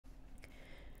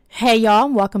Hey y'all,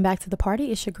 welcome back to the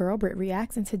party. It's your girl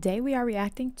BrittReacts, and today we are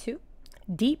reacting to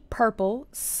Deep Purple,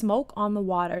 Smoke on the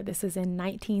Water. This is in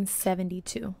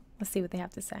 1972. Let's see what they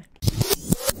have to say.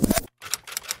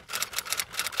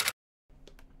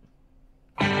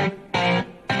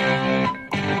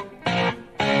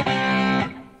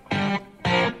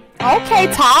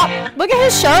 Okay, Top. Look at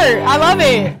his shirt. I love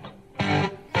it.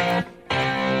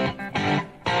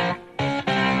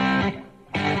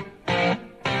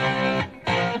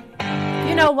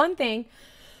 You know, one thing,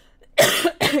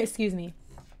 excuse me,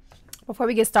 before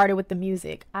we get started with the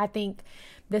music, I think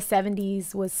the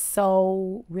 70s was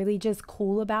so really just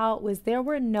cool about was there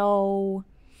were no,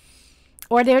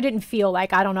 or there didn't feel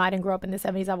like, I don't know, I didn't grow up in the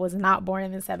 70s. I was not born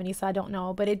in the 70s, so I don't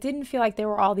know. But it didn't feel like there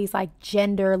were all these like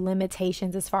gender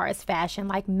limitations as far as fashion.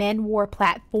 Like men wore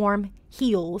platform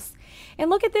heels. And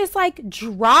look at this like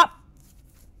drop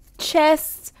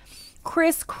chest,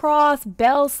 crisscross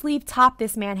bell sleeve top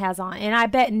this man has on. And I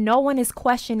bet no one is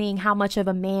questioning how much of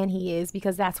a man he is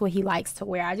because that's what he likes to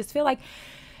wear. I just feel like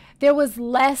there was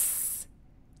less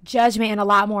judgment and a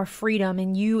lot more freedom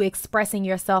in you expressing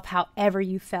yourself however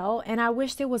you felt. And I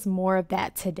wish there was more of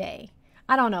that today.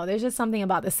 I don't know. There's just something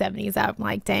about the 70s that I'm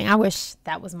like, dang, I wish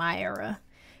that was my era.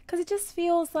 Because it just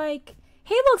feels like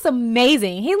he looks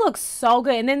amazing. He looks so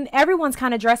good. And then everyone's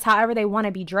kind of dressed however they want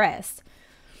to be dressed.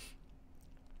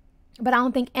 But I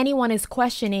don't think anyone is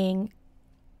questioning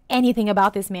anything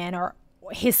about this man or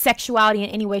his sexuality in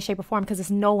any way, shape, or form because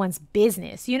it's no one's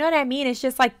business. You know what I mean? It's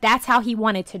just like that's how he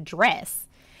wanted to dress.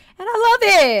 And I love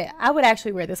it. I would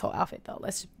actually wear this whole outfit though.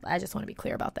 I just want to be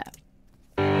clear about that.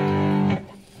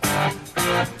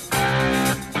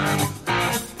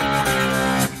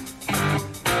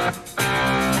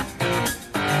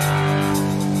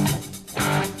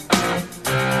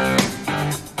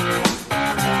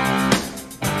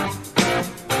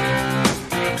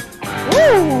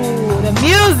 Ooh, the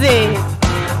music.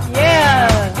 Yeah.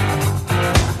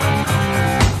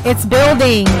 It's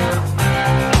building.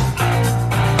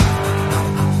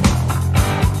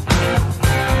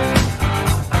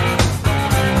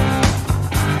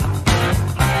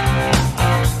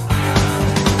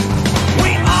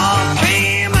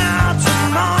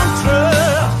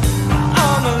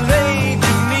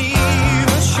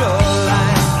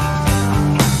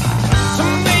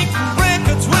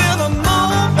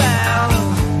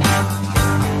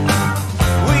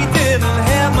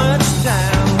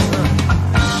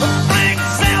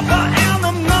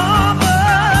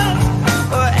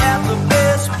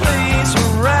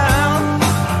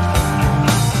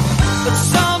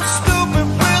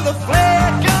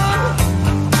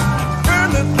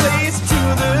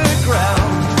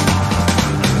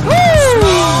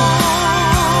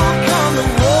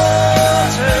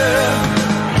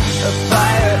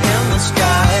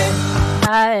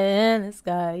 In the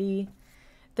sky.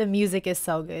 The music is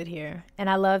so good here, and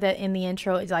I love that in the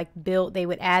intro it's like built. They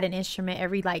would add an instrument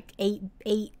every like eight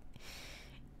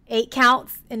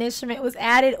counts. An instrument was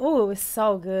added. Oh, it was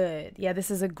so good. Yeah,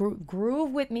 this is a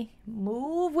groove with me.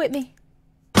 Move with me.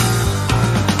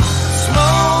 Smoke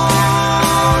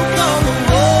on the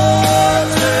water.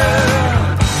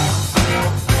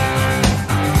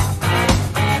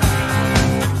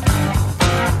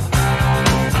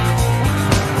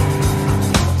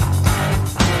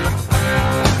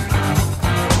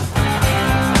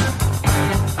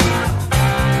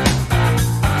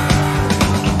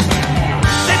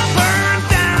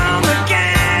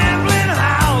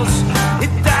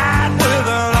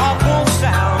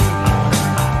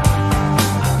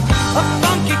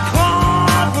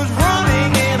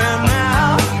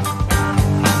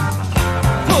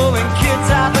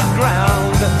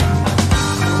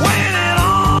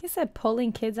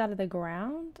 Pulling kids out of the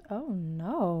ground? Oh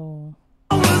no.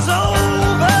 It was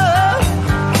over.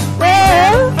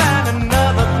 Well, find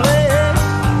another place.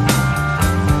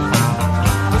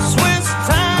 The Swiss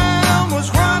time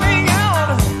was running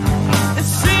out. It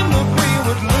seemed that we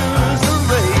would lose the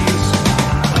race.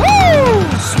 Woo!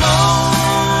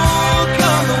 Smoke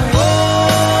on the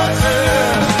water,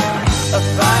 a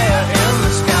fire in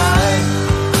the sky.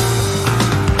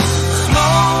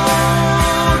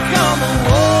 Smoke on the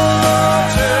water.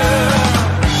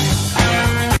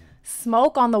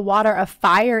 Smoke on the water, a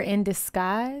fire in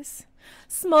disguise.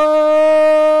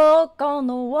 Smoke on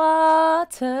the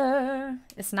water.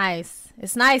 It's nice.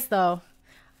 It's nice though.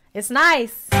 It's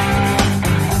nice.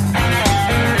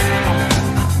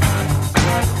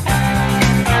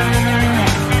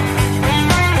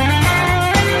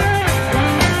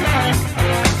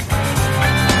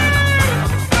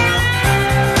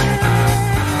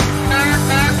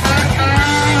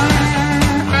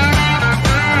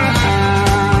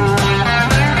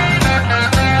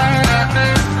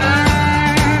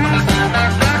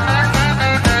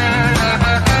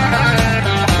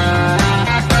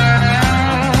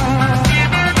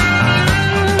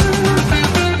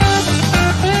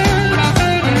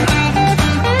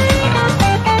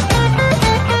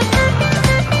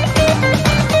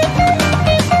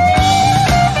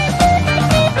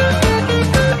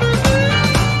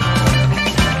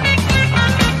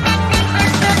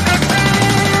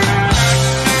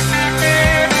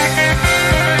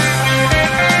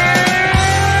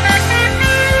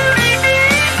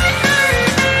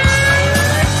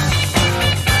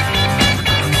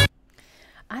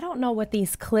 what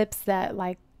these clips that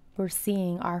like we're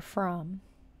seeing are from.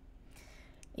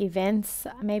 Events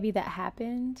maybe that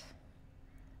happened.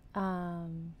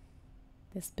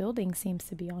 This building seems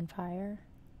to be on fire.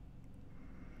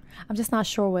 I'm just not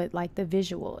sure what like the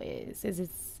visual is. Is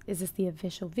this the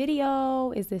official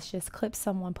video? Is this just clips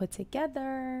someone put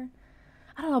together?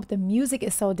 I don't know, but the music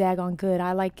is so daggone good.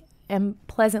 I like am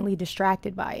pleasantly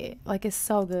distracted by it. Like, it's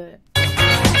so good.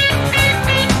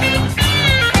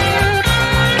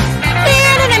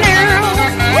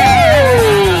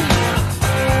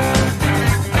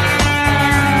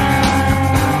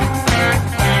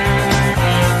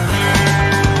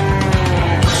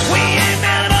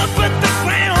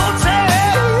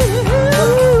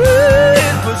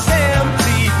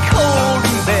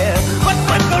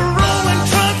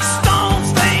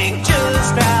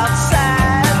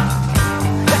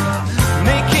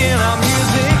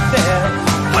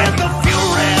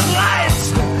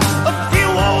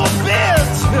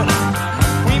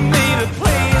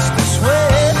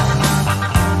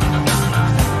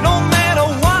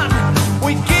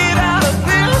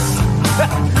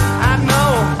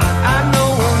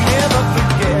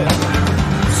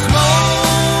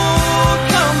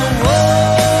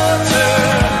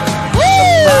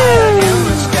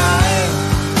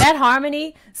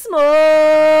 Harmony,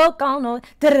 smoke on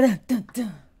the.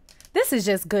 This is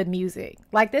just good music.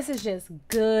 Like, this is just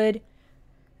good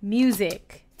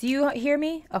music. Do you hear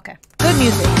me? Okay, good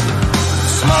music.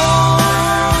 Smoke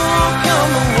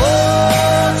on the water.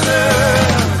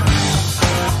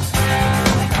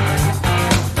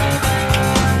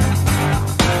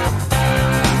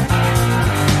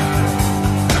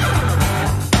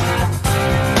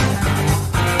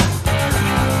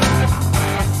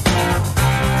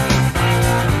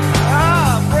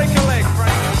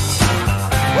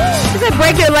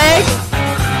 Break your leg.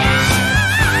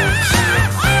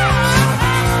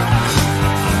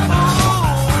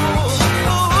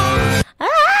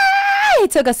 He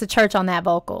took us to church on that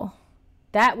vocal.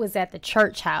 That was at the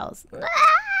church house.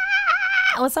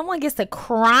 When someone gets to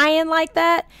crying like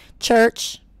that,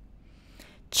 church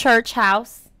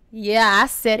house. Yeah, I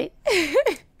said it.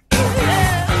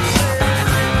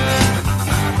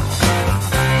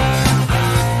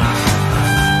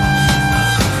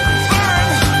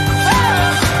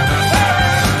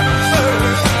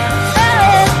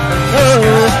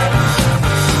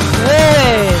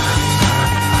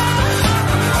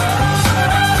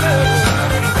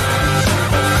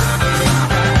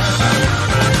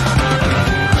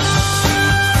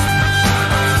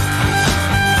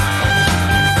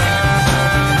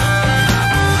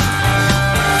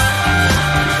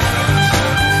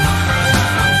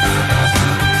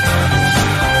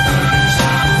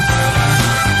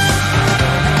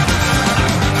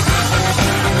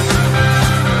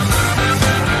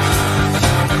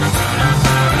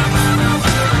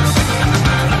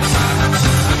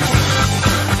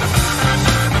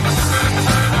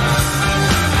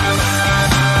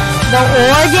 The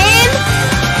organ?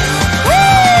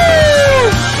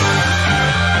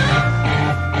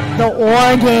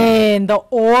 Woo! The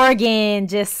organ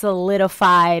just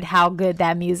solidified how good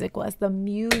that music was. The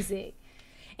music.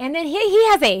 And then he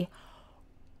has a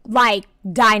like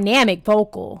dynamic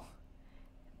vocal.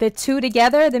 The two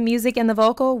together, the music and the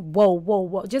vocal,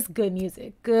 whoa. Just good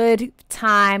music. Good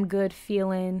time, good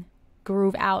feeling,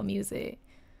 groove out music.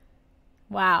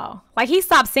 Wow. Like, he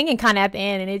stopped singing kind of at the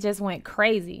end and it just went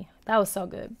crazy. That was so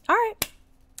good. All right.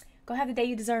 Go have the day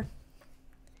you deserve.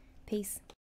 Peace.